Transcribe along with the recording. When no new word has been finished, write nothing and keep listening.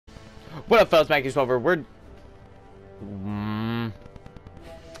What up, fellas? Mac is over. We're... I'm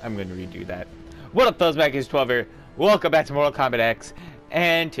going to redo that. What up, fellas? Mac is 12 here. Welcome back to Mortal Kombat X.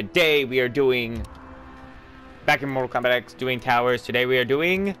 And today we are doing... Back in Mortal Kombat X, doing towers. Today we are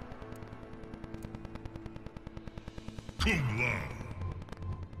doing... Kung Lao.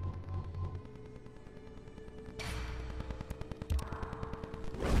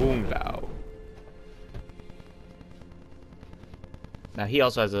 Kung Lao. Now, he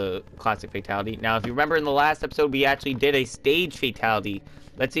also has a classic fatality. Now, if you remember in the last episode, we actually did a stage fatality.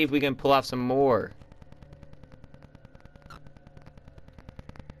 Let's see if we can pull off some more.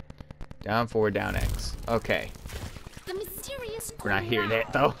 Down, forward, down, X. Okay. The mysterious We're not hearing it,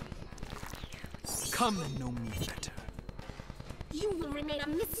 though. Come and know me better. You will remain a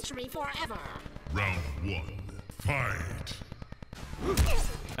mystery forever. Round 1. Fight.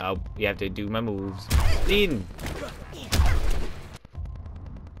 Oh, you have to do my moves. Lean.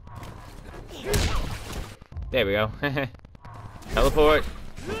 There we go. Teleport.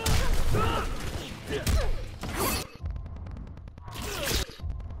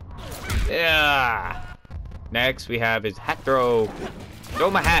 Yeah. Next we have his hat throw.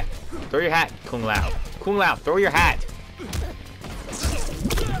 Throw my hat. Throw your hat, Kung Lao. Kung Lao, throw your hat.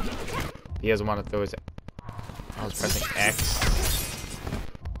 He doesn't want to throw his... I was pressing X.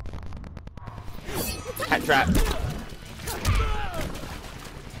 Hat trap.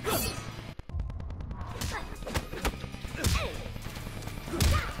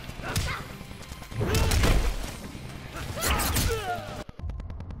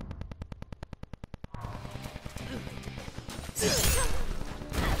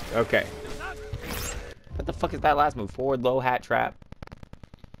 Okay. What the fuck is that last move? Forward low hat trap.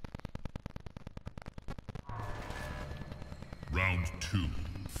 Round 2.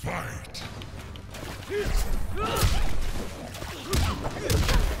 Fight.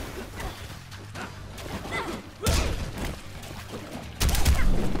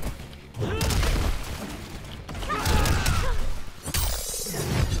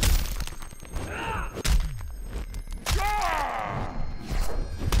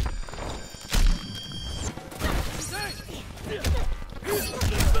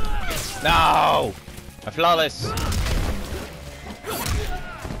 No! I'm flawless.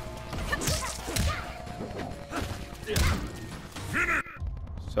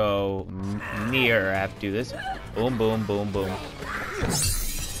 So, near, I have to do this. Boom, boom, boom, boom.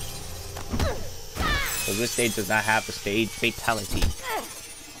 So this stage does not have a stage fatality.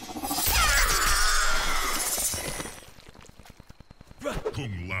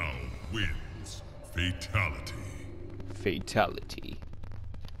 Kung Lao wins. Fatality. Fatality.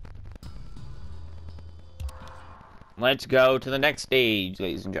 Let's go to the next stage,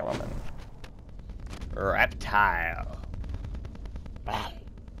 ladies and gentlemen. Reptile.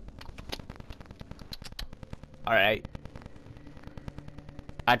 Alright.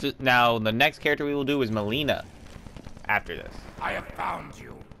 Now, the next character we will do is Melina. After this. I have found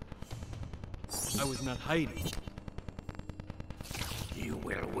you. I was not hiding. You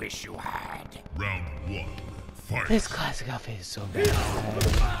will wish you had. Round 1. Fight. This classic outfit is so bad.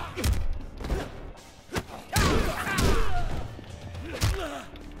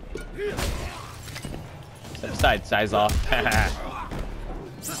 Step size off.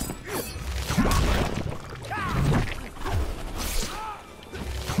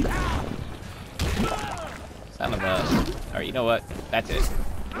 Son of a... Alright, you know what? That's it.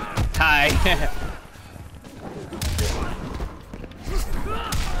 Hi.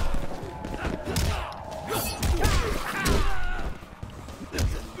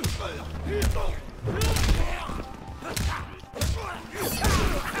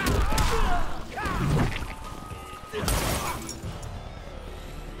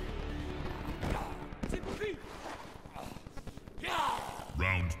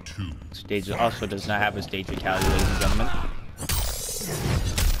 Round 2. Stage also does not have a stage fatality, ladies and gentlemen.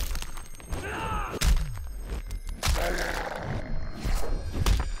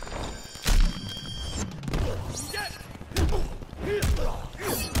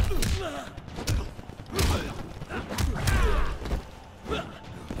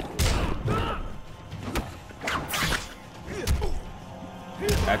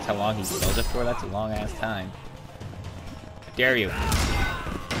 That's how long he spells it for? That's a long ass time. Dare you.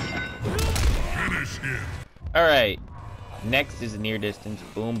 Finish him. Alright. Next is near distance.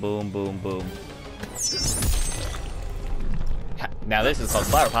 Boom, boom, boom, boom. Now this is called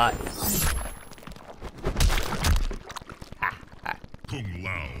Flower Pot. Kung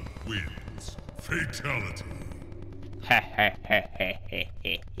Lao wins. Fatality.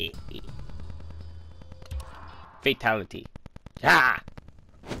 Fatality. Ah!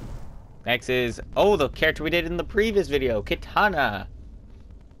 Next is, oh, the character we did in the previous video, Kitana.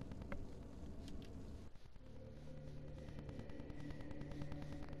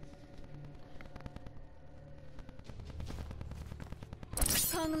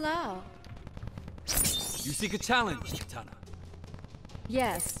 Kung Lao. You seek a challenge, Kitana.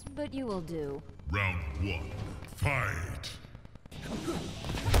 Yes, but you will do. Round 1. Fight.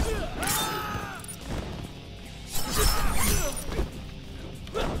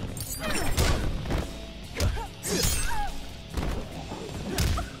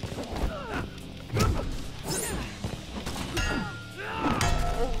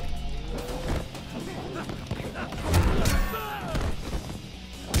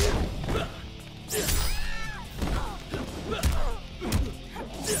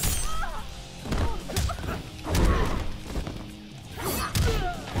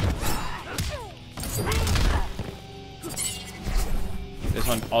 This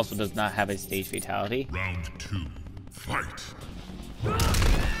one also does not have a stage fatality. Round 2. Fight.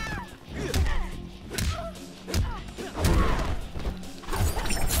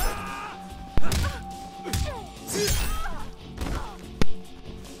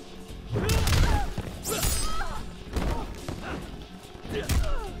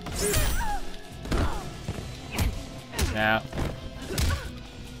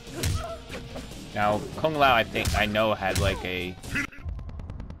 Now, Kung Lao, I know had like a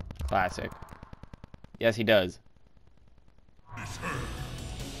classic. Yes, he does.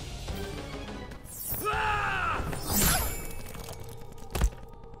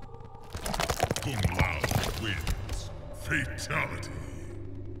 Kung Lao wins. Fatality.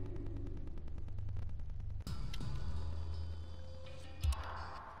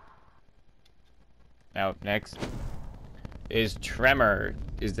 Now, next is Tremor.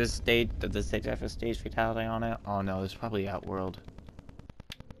 Is this stage, does this stage have a stage fatality on it? Oh no, it's probably Outworld.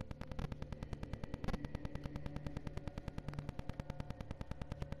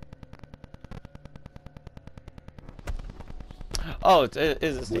 Oh, it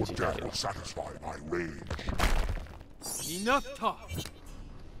is a stage fatality. Will satisfy my rage. Enough talk.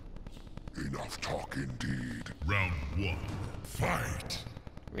 Enough talk indeed. Round 1. Fight.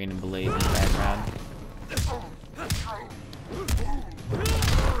 Rain and Blaze in the background.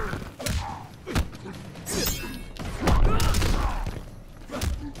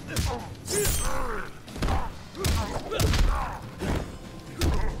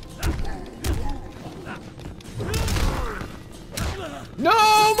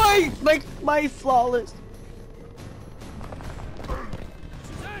 No, my flawless.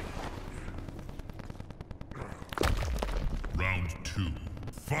 Round 2.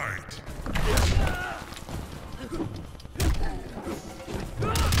 Fight.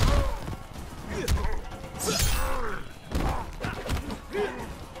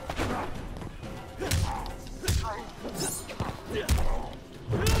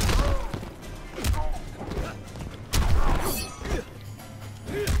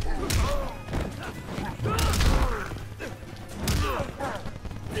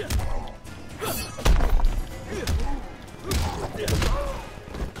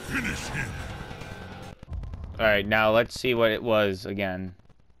 Finish him. Alright, now let's see what it was again.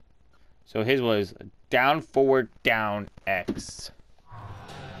 So his was down, forward, down, X.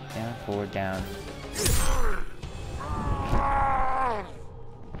 Down, forward, down.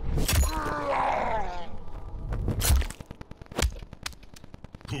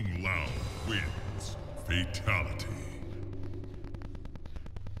 Kung Lao wins. Fatality.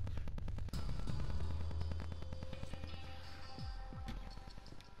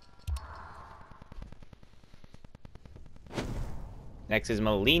 Next is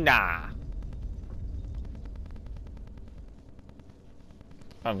Melina.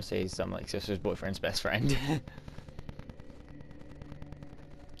 I'm gonna say something like sister's boyfriend's best friend.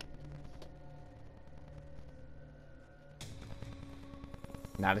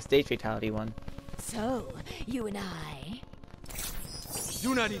 Not a stage fatality one. So, you and I.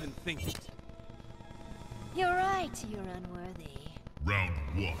 Do not even think it. You're right, you're unworthy. Round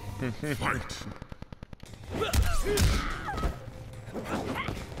 1. Fight.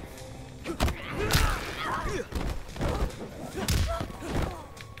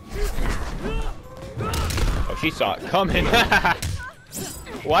 Oh, she saw it coming.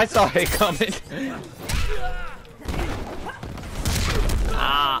 Well, I saw it coming.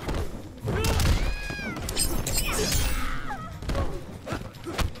 Ah.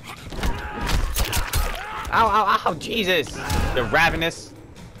 Ow, ow, ow, Jesus. The ravenous.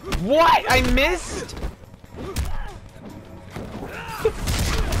 What? I missed?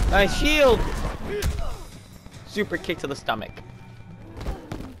 My shield. Super kick to the stomach.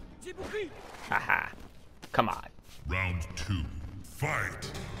 Haha. Come on. Round 2.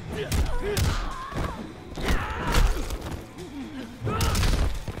 Fight!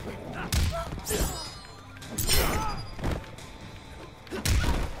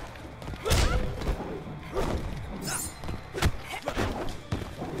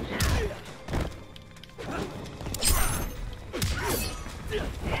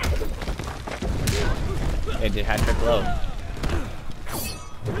 It did hat trick low.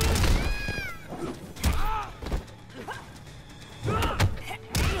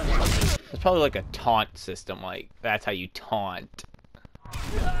 It's probably like a taunt system, like that's how you taunt.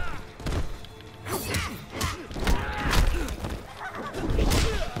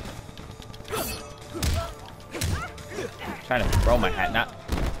 Trying to throw my hat, not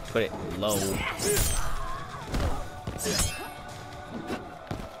put it low.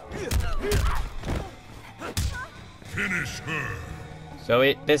 Finish her!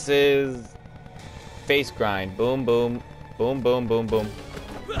 So this is face grind. Boom, boom, boom, boom, boom, boom.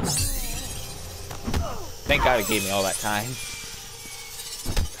 Thank God it gave me all that time.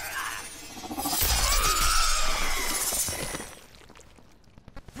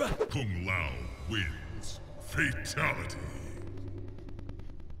 Kung Lao wins. Fatality.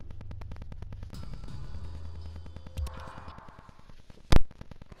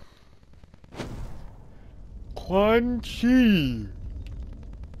 Quan Chi.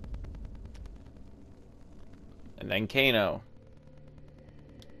 And then Kano.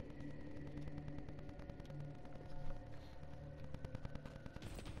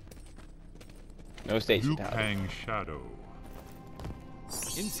 No stage Liu fatality. Kang Shadow.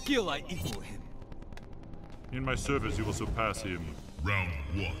 In skill, I equal him. In my service, you will surpass him. Round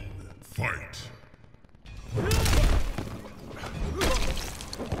 1. Fight!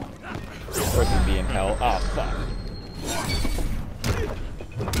 Of course he'd be in hell. Oh, fuck.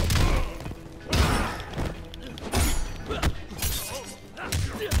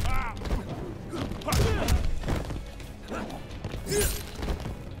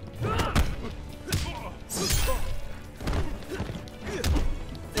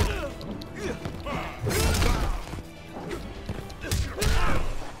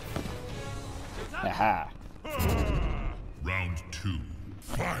 Aha. Round 2.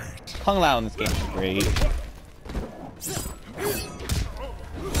 Fight! Kung Lao in this game is great.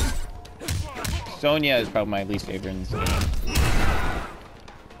 Sonya is probably my least favorite in this game.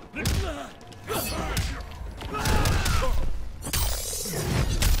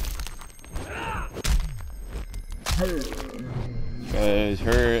 Because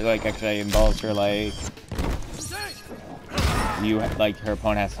her, like, actually involves her, like, like, her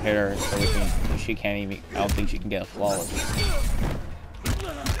opponent has to hit her, so she can't even, I don't think she can get a flawless.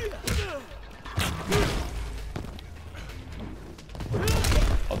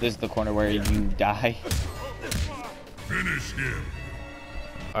 Oh, this is the corner where you die. Finish him!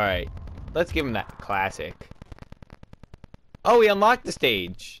 Alright, let's give him that classic. Oh, we unlocked the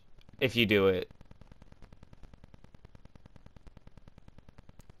stage, if you do it.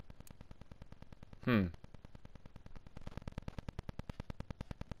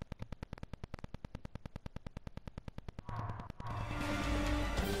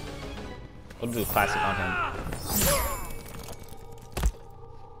 We'll do the classic on him.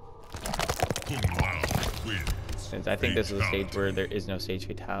 Kung Lao wins. Since I think this is a stage where there is no stage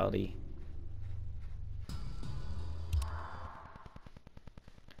fatality.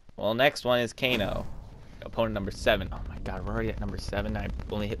 Well, next one is Kano. Opponent number 7. Oh my god, we're already at number 7. I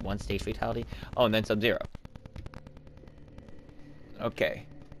only hit one stage fatality. Oh, and then Sub-Zero. Okay.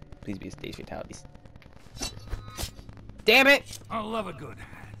 Please be a stage fatality. Damn it! I love a good hand.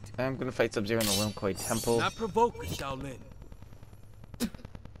 I'm gonna fight Sub-Zero in the Lone Koi Temple. Not provoke, Shaolin.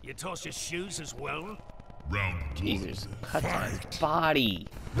 You toss your shoes as well? Round 1. Jesus, cuts on his body.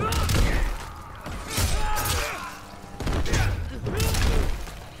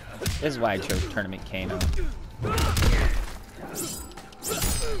 This is why I chose Tournament Kano.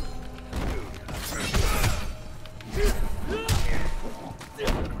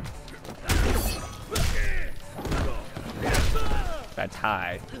 That's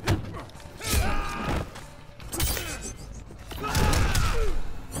high.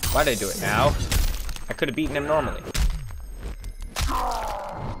 Why'd I do it now? I could have beaten him normally.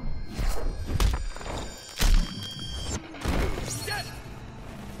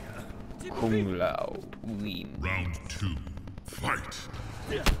 Kung Lao win. Round 2. Fight!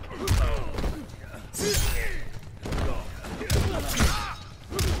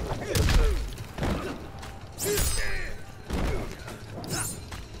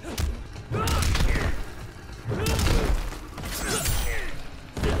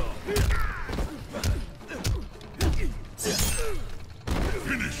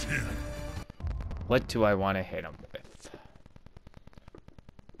 What do I want to hit him with?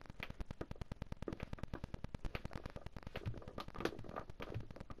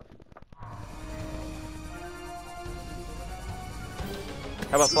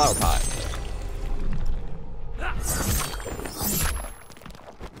 How about flower pot?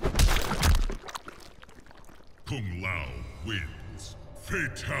 Kung Lao wins.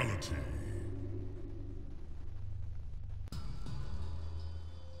 Fatality.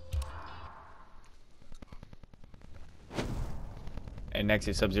 And next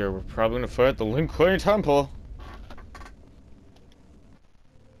is Sub-Zero. We're probably gonna fight the Lin Kuei Temple.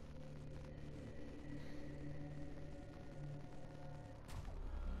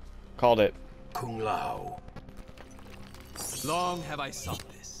 Called it. Kung Lao, Long have I sought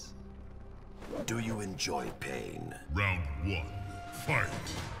this. do you enjoy pain? Round 1. Fight.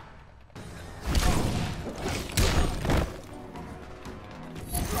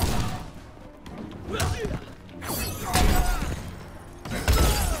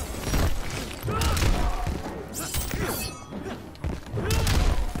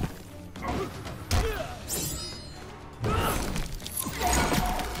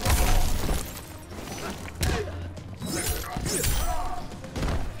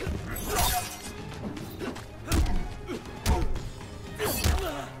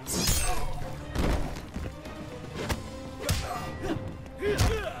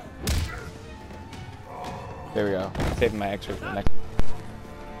 There we go. Saving my extra for the next.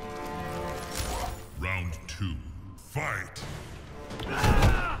 Round 2. Fight.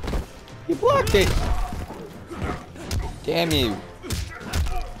 He blocked it! Damn you.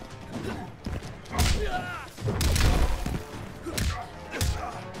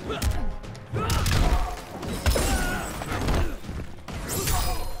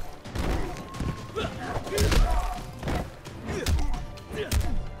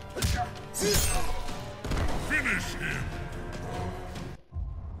 Finish him.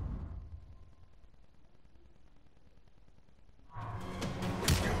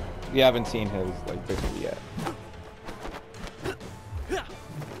 We haven't seen his like victory yet.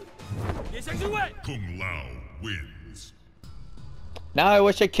 Kung Lao wins. Now I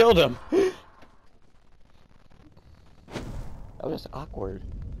wish I killed him. That was awkward.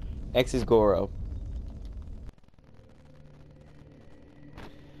 X is Goro.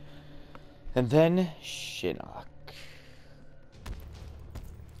 And then Shinnok.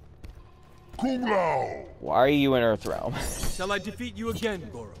 Kung Lao! Why are you in Earthrealm? Shall I defeat you again,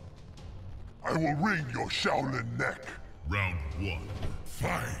 Goro? I will wring your Shaolin neck. Round 1.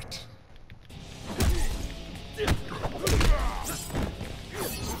 Fight.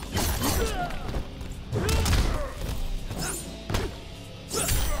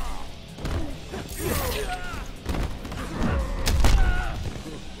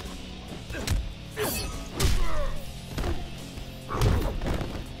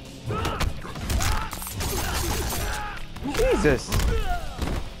 Jesus.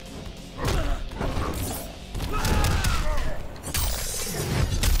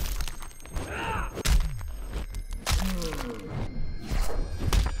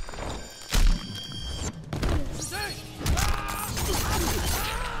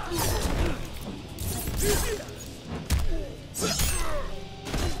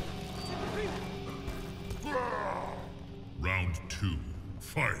 Round 2.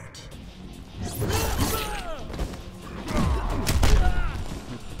 Fight.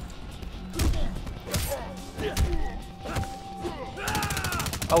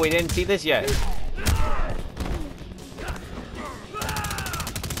 Oh, we didn't see this yet.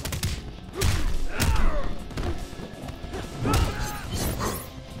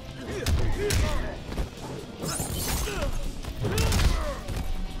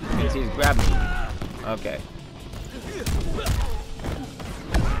 He's grabbing me. Okay.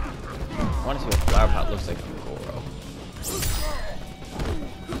 I want to see what flower pot looks like from Goro.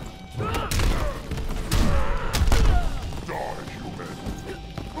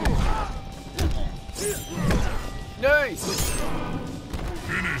 Nice!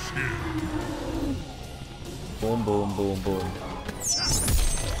 Finish him. Boom, boom, boom, boom.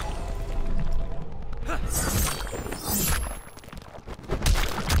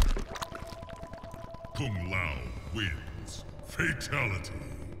 Kung Lao wins. Fatality.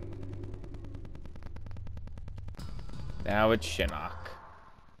 Now it's Shinnok.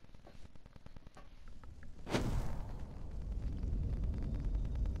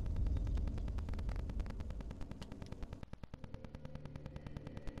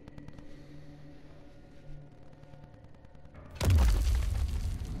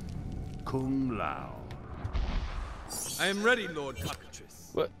 Kung Lao. I am ready, Lord Cockatrice.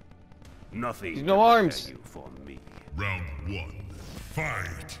 What? Nothing. He's no can arms. prepare you for me. Round 1.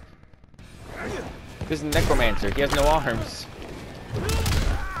 Fight! This is a necromancer. He has no arms.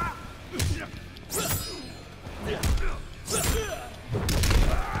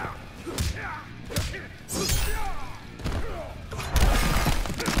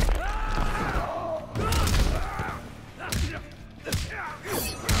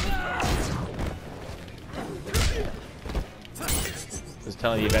 I was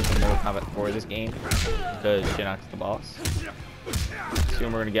telling the events of Mortal Kombat 4 this game because Shinnok's the boss.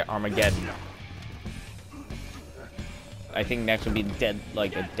 Soon we're gonna get Armageddon. I think next would be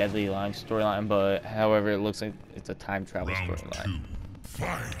like a Deadly Line storyline, but however, it looks like it's a time travel Round storyline. 2.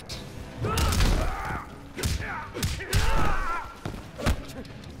 Fight!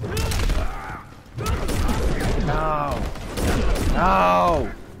 No!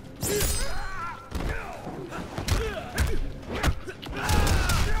 No!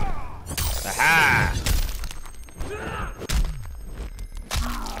 Aha!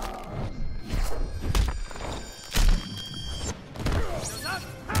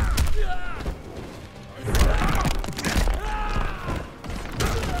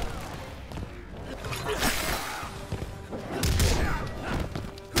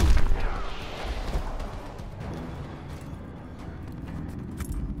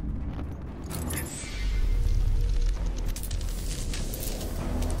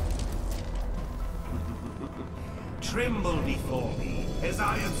 Tremble before me as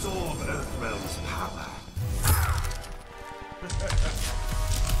I absorb Earthrealm's power.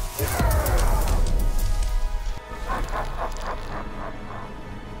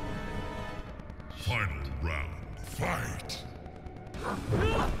 Final round. Fight!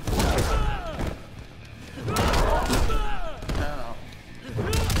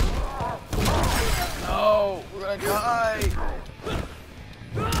 No! We're gonna die!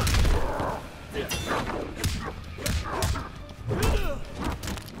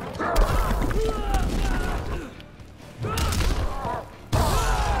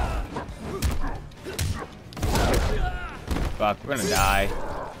 Fuck, we're gonna die.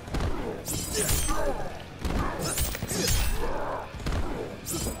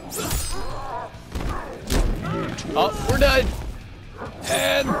 Oh, we're done!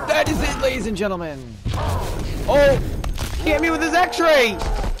 And that is it, ladies and gentlemen. Oh! He hit me with his x-ray!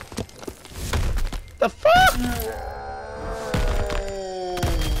 The fuck?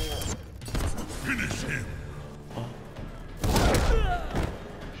 Finish him!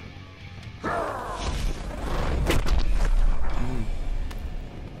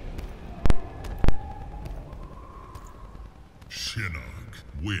 Shinnok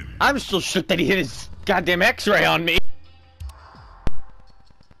wins. I'm still shook that he hit his goddamn x-ray on me.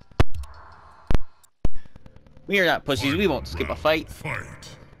 We are not pussies. We won't skip a fight.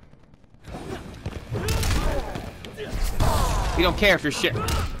 Fight! We don't care if you're shit.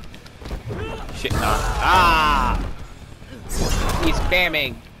 Shit, not. Ah! He's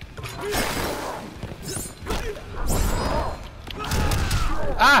spamming.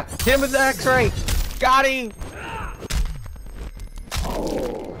 Ah! Hit him with the x-ray! Got him!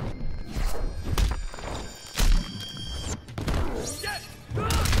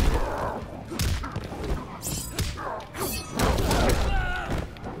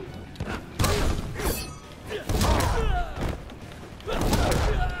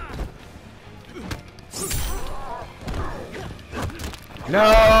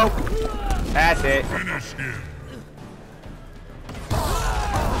 No! That's it. Finish him!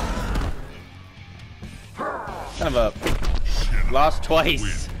 Son of a... Shinnok Lost twice.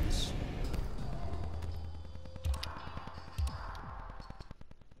 wins.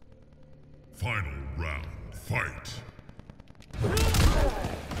 Final round. Fight!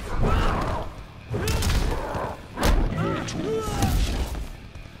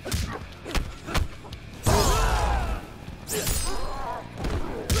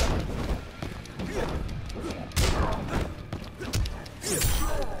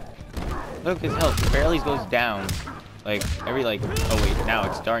 Look, his health barely goes down. Like, every, like... Oh, wait. Now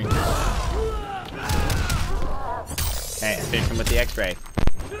it's starting to... Hey, finish him with the x-ray.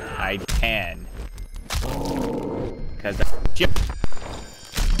 I can. Because I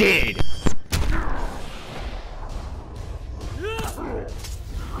just did!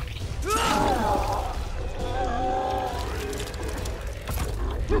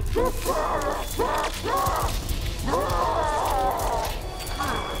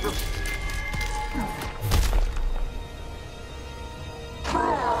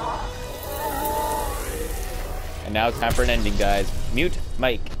 And now it's time for an ending, guys. Mute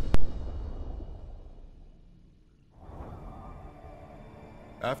Mike.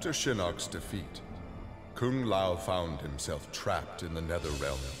 After Shinnok's defeat, Kung Lao found himself trapped in the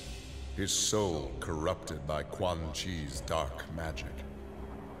Netherrealm, his soul corrupted by Quan Chi's dark magic.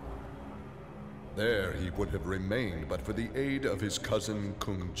 There he would have remained but for the aid of his cousin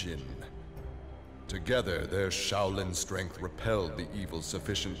Kung Jin. Together, their Shaolin strength repelled the evil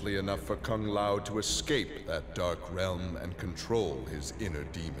sufficiently enough for Kung Lao to escape that dark realm and control his inner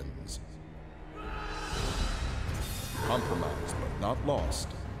demons. Compromised but not lost,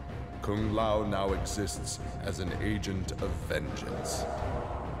 Kung Lao now exists as an agent of vengeance.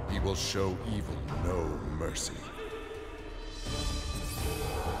 He will show evil no mercy.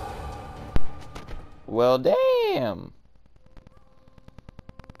 Well, damn.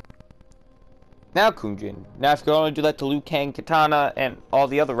 Now, Kunjin. Now, if you only do that to Liu Kang, Katana, and all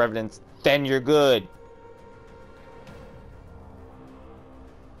the other revenants, then you're good.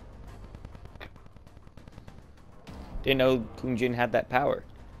 Didn't know Kunjin had that power.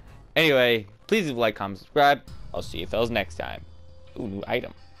 Anyway, please leave a like, comment, subscribe. I'll see you fellas next time. Ooh, new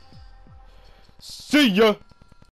item. See ya!